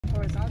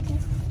horizontal?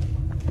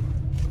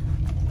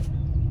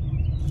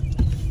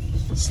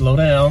 Slow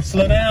down,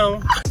 slow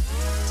down.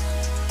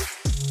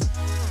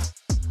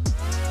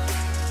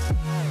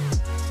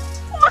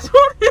 Which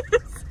one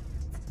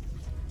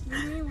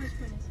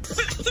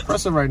is?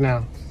 Press it right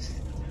now.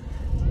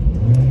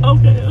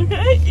 Okay,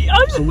 okay.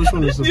 So which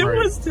one is the You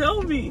brake? must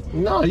tell me.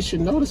 No, you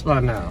should know this by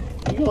now.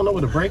 You don't know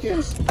what a brake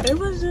is? It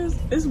was just,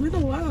 it's been a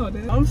while.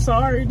 Dude. I'm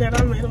sorry that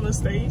I made a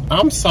mistake.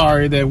 I'm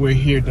sorry that we're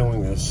here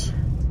doing this.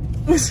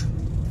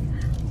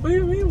 What do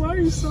you mean? Why are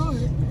you sorry?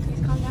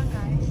 Please calm down,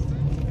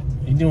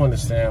 guys. You do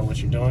understand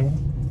what you're doing?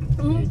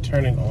 Mm-hmm. You're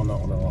turning on the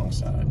wrong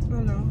side. I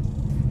know.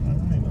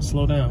 Alright, now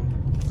slow down.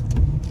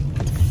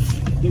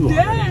 You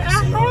Dad, already I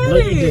slow. had No,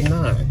 you it. did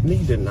not. No,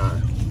 you did not.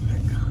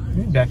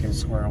 We're back in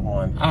square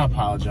one. I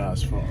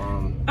apologize for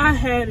I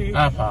had it.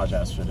 I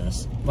apologize for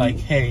this. Like,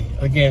 hey,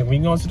 again, when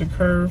you go into the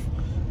curve,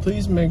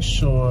 please make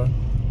sure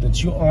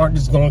that you aren't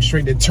just going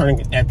straight to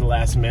turning at the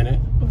last minute.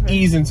 Okay.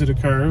 Ease into the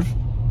curve.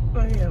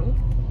 I am.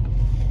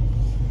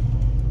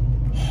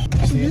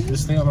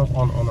 Just stay on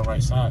the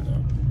right side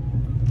though.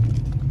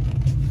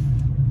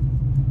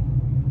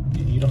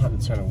 You don't have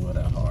to turn the wheel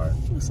that hard.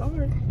 I'm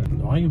sorry.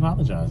 Why are you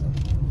apologizing?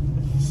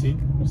 See,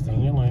 stay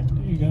in your lane.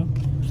 There you go.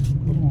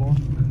 A little more.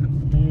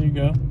 There you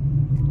go.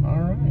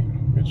 All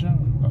right, good job.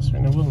 Now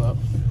straighten the wheel up.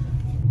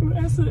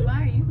 That's it.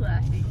 Why are you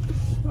laughing?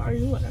 Why are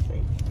you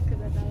laughing?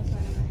 Because I thought it was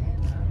right in my head.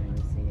 I don't want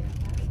to say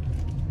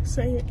it.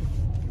 Say it.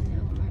 No,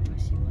 it might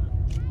mess you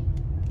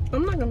up.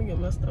 I'm not gonna get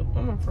messed up.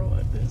 I'm a pro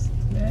at this.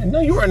 Man, no,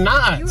 you are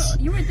not.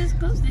 You were this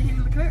close to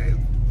hitting the curb.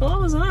 Oh, I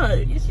was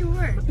not. Yes, you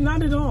were.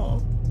 Not at all.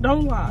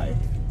 Don't lie.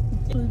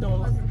 Please don't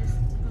lie. Wasn't this?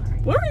 All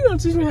right. Where are you gonna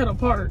teach me how to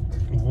park?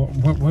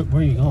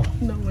 Where are you going?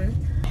 Nowhere.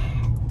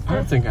 I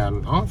don't think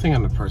I'm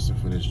the person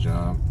for this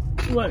job.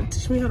 What?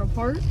 Teach me how to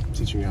park?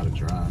 Teach me how to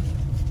drive.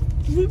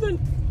 We've been.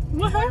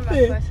 What One of my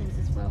happened? questions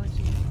is, why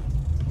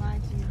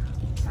did you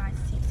decide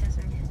to take test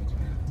and get the job?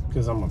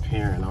 Because I'm a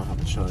parent, I don't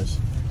have a choice.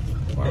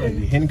 Why are you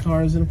hitting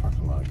cars in the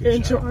parking lot? Good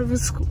In job. driving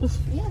school.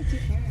 You have two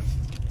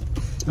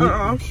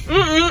parents.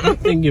 You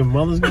think your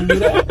mother's gonna do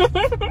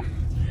that?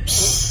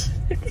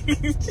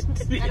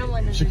 I don't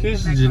want to.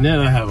 Shakisha and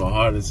Janetta have a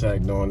heart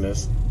attack doing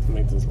this.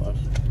 Make this life.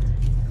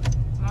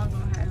 Mom's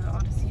gonna have all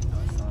the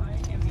seatbelts on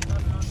and be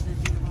holding on to the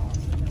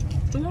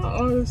defaults. Not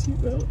all the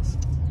seatbelts.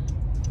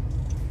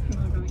 We're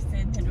gonna be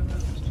sitting in the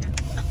road.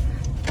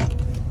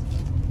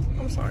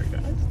 I'm sorry,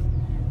 guys. You're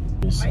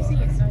Why you sorry.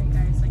 saying sorry,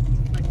 guys? Like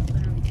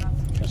literally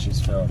talking. Because she's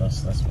failed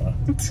us, that's why.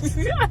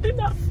 I did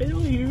not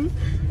fail you.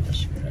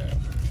 Yes, you have.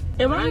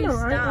 Am I in the You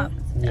right stopped.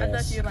 way? I thought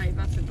Yes. you were like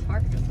about to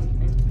park or something.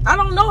 I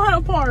don't know how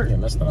to park. Yeah,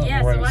 let's not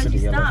Yeah, run so why'd into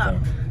you the yellow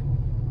stop? thing.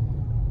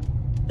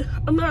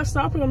 I'm not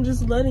stopping. I'm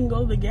just letting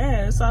go of the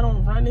gas so I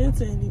don't run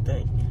into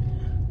anything.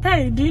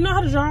 Hey, do you know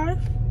how to drive?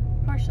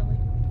 Partially.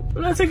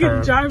 I'm not taking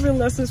Curve. driving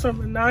lessons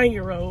from a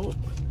 9-year-old.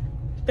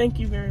 Thank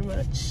you very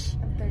much.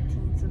 I'm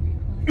 13, so be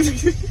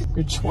quiet.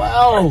 You're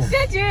 12.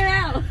 Figure it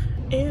out.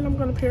 And I'm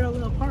gonna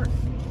parallel park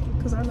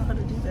because I know how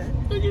to do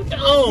that. No, you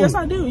don't. Yes,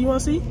 I do. You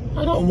want to see?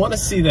 I don't want to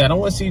see that. I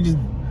want to see you just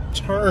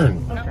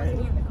turn. Not with Okay.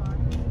 me in the car.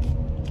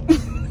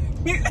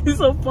 It's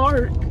a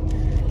park.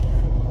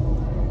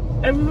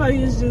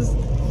 Everybody is just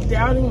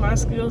doubting my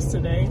skills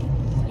today.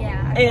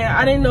 Yeah. And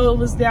I didn't know it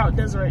was Doubt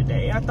Desiree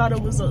Day. I thought it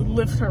was a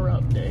Lift Her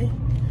Up Day.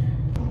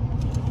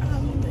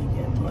 I'm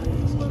making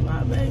plans with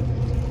my baby.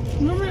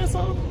 Remember that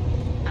song?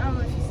 I don't know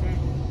what you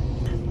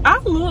said. I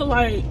look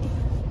like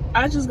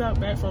I just got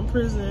back from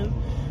prison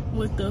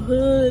with the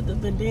hood, the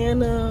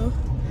bandana.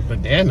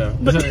 Banana?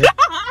 Is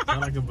that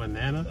like a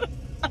banana?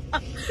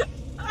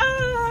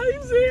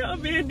 You see a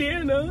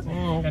bandana.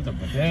 Oh, got the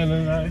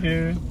bananas out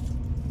here.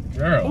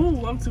 Girl,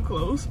 Ooh, I'm too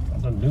close. I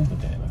don't do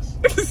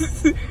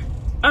bananas.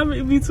 I'm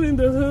in between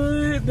the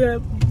hood, the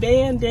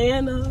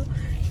bandana,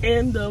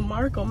 and the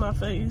mark on my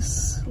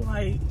face.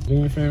 Like, Do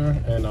me a favor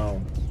and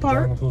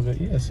Park? drive a little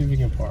bit. Yeah, see if we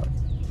can park.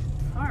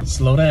 Park.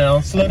 Slow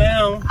down, slow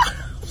down.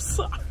 I'm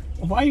sorry.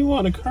 Why you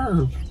on a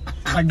curb?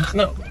 Like,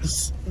 no,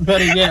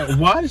 better yet,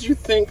 why did you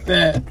think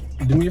that?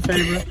 Do me a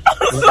favor.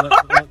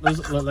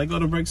 Let go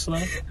of the brake slow.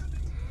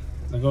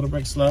 Let go of the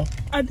brake slow.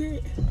 I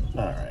did.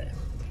 All right.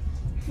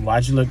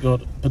 Why'd you let go?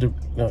 Put the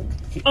no.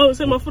 Oh,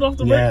 take my foot off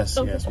the brake? Yes,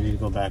 Okay. yes. We need to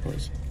go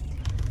backwards.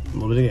 A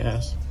little bit of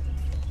gas.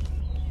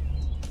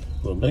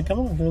 A little bit. Come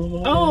on, give me a little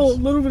bit of Oh, a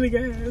gas. little bit of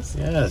gas.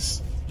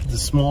 Yes, the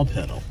small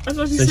pedal. I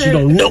thought you Since said. you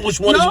don't know which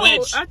one no, is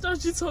which. I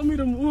thought you told me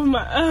to move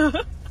my.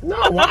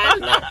 No, why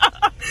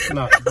not?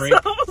 No, brake.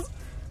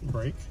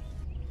 Brake.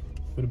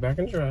 Put it back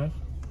in drive.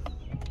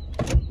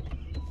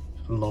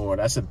 Lord,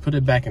 I said put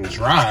it back in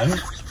drive.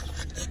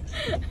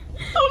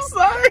 I'm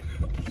sorry.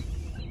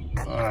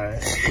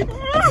 Alright.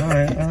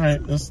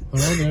 That's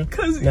okay.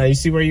 'Cause- Now you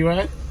see where you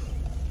at?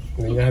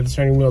 Then you have to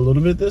turn your wheel a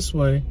little bit this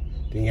way.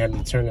 Then you have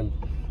to turn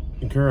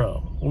the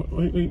girl.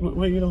 What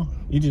you know?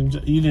 You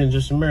didn't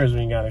adjust your mirrors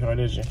when you got a car,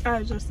 did you? I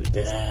adjusted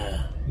this.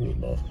 Yeah. You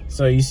need both.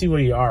 So you see where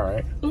you are,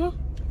 right? Mm-hmm.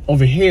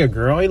 Over here,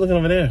 girl. Why you looking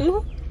over there?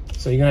 Mm-hmm.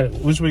 So you got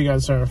which way you got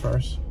to turn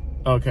first?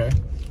 Okay.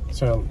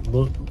 So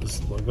look,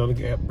 go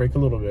to brake a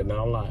little bit.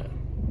 Now lie.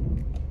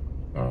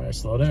 All right,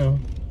 slow down.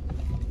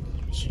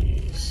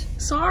 Jeez.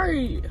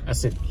 Sorry. I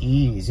said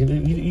ease.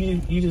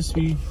 You just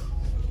be.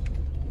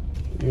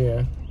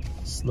 Yeah.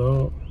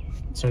 Slow.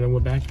 Turn it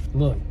with back.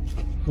 Look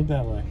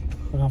that way.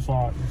 Look how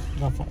far.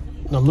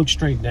 No, look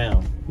straight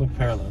down. Look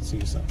parallel to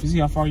yourself. You see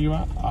how far you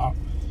are?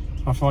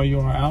 How far you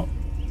are out?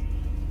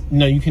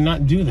 No, you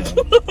cannot do that.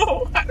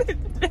 No, I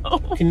didn't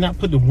know. You cannot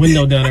put the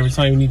window down every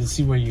time you need to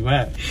see where you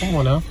at. Come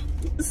on now.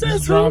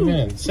 Just drive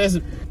in. Says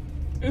it.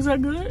 Is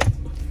that good?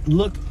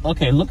 Look.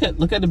 Okay. Look at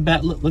the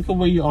back. Look at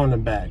where you are in the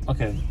back.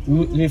 Okay.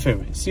 Do me a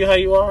favor. See how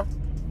you are?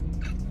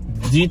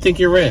 Do you think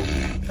you're in?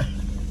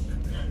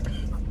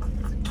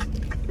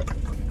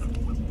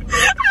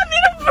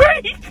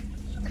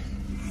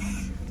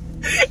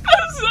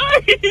 I'm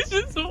sorry, it's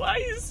just why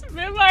you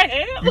spin my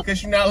hair.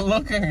 Because you're not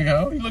looking,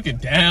 yo. You're looking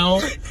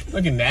down,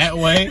 looking that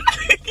way.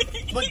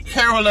 Look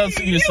parallel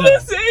to yourself. You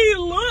say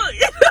look.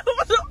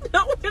 I don't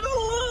know where to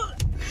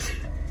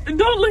look.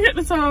 Don't look at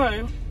the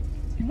time.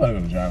 You better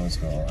go to driving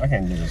school. I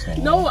can't do this no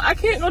more. No, I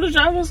can't go to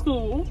driving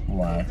school.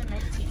 Why?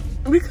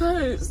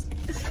 Because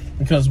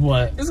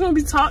what? it's gonna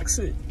be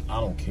toxic. I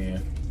don't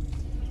care.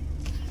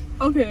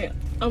 Okay,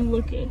 I'm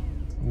looking.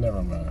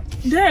 Never mind.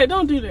 Dad,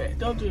 don't do that.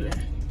 Don't do that.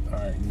 All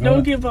right.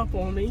 Don't give up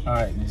on me. All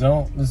right.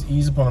 Let's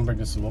ease upon and break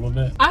this a little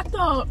bit. I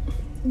thought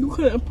you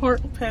couldn't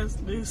park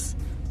past this.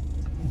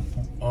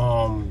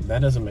 That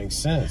doesn't make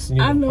sense. You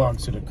need to park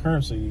to the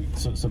curb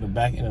so the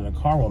back end of the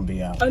car won't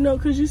be out. I know,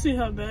 cause you see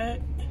how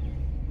bad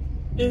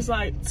it's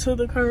like to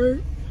the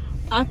curb.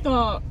 I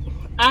thought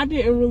I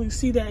didn't really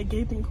see that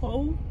gaping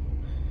hole,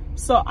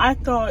 so I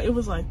thought it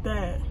was like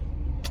that.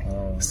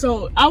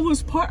 So I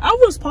was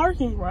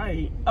parking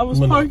right. I was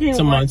parking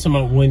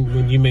right.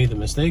 When you made the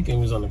mistake and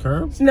was on the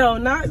curb? No,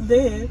 not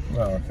then.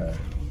 Oh, okay.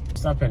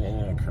 Stop at the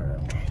end of the curb.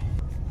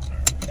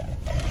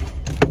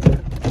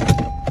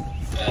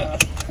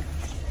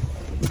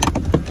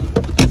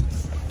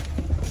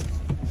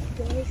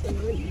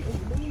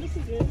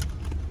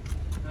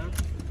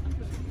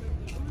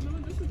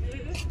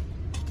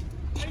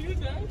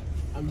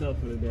 I'm done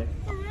for the day.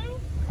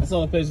 That's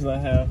all the patience I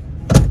have.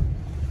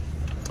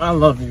 I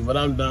love you, but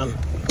I'm done.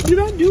 Did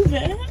I do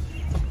that?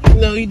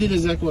 No, you did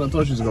exactly what I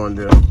thought you was going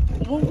to do.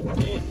 Oh,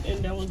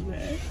 and that was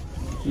bad?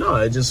 No,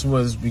 it just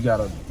was, we got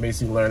to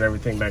basically learn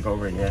everything back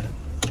over again.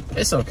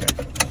 It's okay.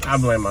 I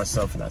blame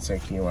myself for not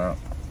taking you out.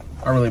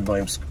 I really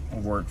blame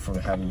work for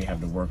having me have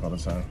to work all the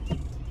time.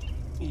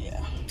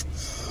 Yeah.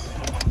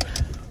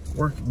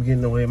 Work be getting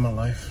in the way of my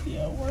life.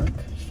 Yeah, work.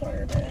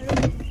 Fire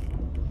dad.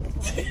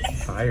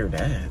 Fire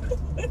dad.